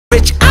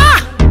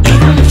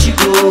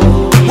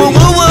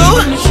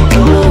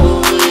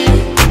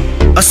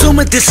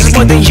this is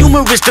more than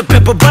humorous. The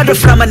pepper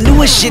butterfly, my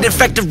newest shit. In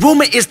fact, the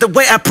rumor is the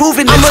way I prove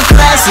it. I'm a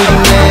classic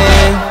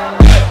man.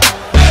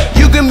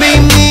 You can be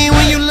me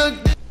when you look.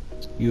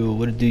 Yo,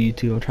 what it do,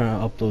 YouTube? I'm trying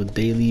to upload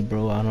daily,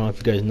 bro. I don't know if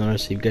you guys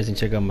noticed. If you guys can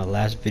check out my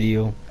last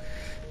video,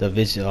 the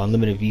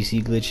unlimited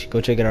VC glitch, go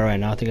check it out right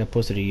now. I think I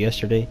posted it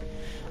yesterday.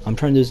 I'm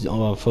trying to do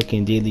this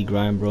fucking daily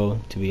grind, bro.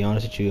 To be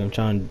honest with you, I'm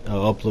trying to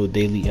upload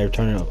daily. I'm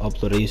trying to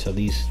upload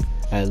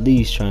at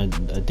least trying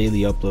a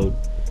daily upload.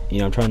 You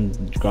know, I'm trying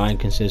to grind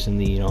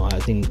consistently. You know, I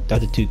think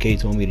Dr. 2K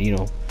told me to, you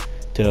know,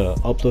 to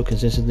upload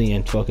consistently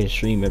and fucking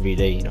stream every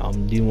day. You know,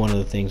 I'm doing one of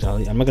the things.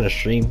 I'm not gonna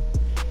stream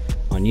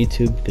on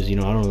YouTube because, you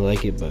know, I don't really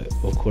like it, but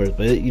of course.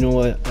 But you know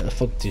what?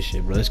 Fuck this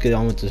shit, bro. Let's get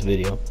on with this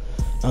video.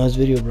 Now this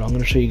video, bro, I'm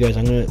gonna show you guys.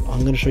 I'm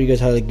gonna show you guys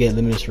how to get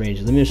limitless range.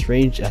 Limitless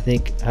range, I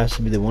think, has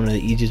to be one of the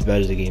easiest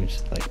badges of the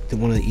games. Like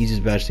one of the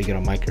easiest badges to get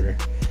on my career.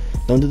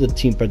 Don't do the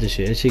team practice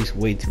shit. It takes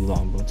way too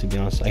long, bro. To be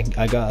honest,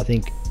 I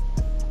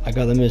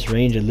got limitless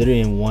range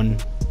literally in one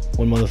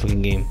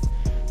motherfucking game.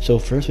 So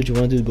first, what you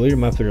want to do is go to your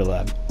mypark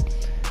lab.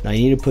 Now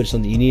you need to put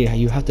something.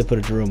 You have to put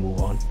a drill move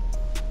on.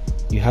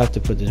 You have to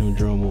put this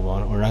drill move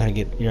on, or you're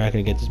not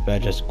gonna get this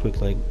badge as quick.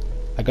 Like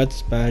I got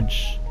this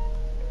badge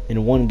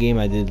in one game.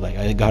 I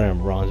got it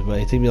in bronze, but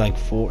it took me like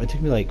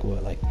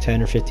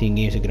 10 or 15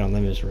 games to get on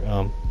limits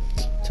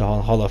to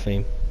Hall of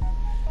Fame.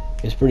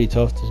 It's pretty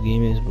tough, this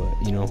game is,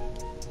 but you know,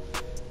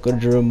 go to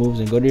drill moves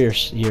and go to your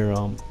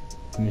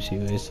let me see,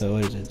 it's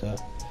what is it,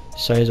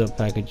 size up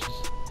packages.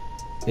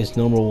 It's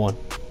number 1.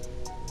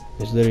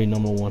 It's literally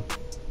number 1.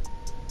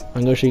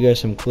 I'm gonna show you guys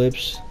some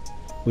clips.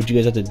 What you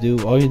guys have to do,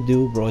 all you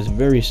do, bro, it's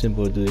very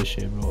simple to do this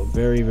shit, bro.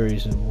 Very, very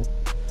simple.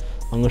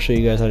 I'm gonna show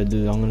you guys how to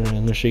do it. I'm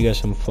gonna show you guys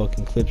some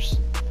fucking clips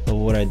of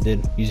what I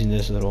did using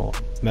this little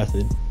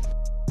method.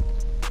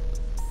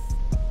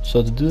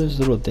 So to do this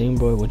little thing,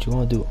 bro, what you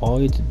want to do,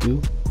 all you have to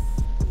do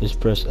is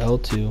press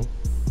L2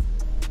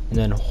 and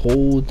then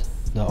hold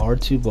the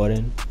R2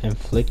 button and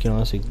flick your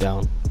joystick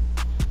down.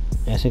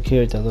 And it's gonna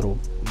carry that little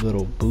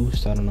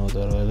boost. I don't know,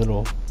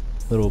 that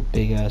little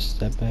big ass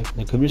step back.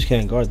 The computers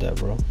can't guard that,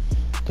 bro.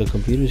 The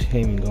computers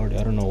can't even guard it.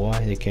 I don't know why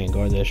they can't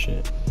guard that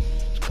shit.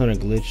 It's kind of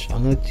glitch.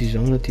 I'm gonna let these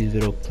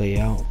videos play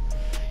out.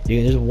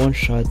 There's one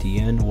shot at the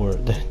end where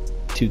the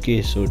 2K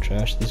is so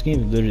trash. This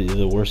game literally is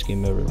the worst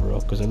game ever, bro.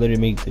 Because I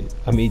literally made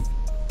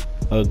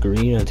a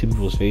green on 2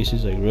 people's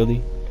faces, like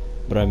really.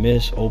 But I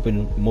miss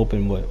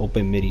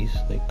open middies.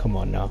 Like, come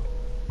on now.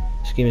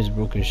 This game is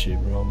broken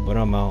shit, bro. But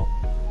I'm out.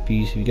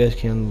 Peace. If you guys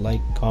can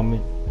like,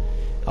 comment.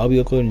 I'll be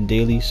uploading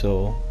daily,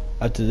 so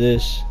after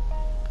this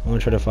I'm gonna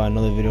try to find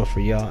another video for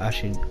y'all.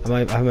 Actually,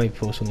 I might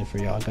post something for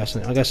y'all. I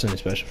got something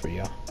special for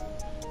y'all.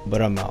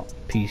 But I'm out.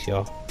 Peace,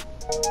 y'all.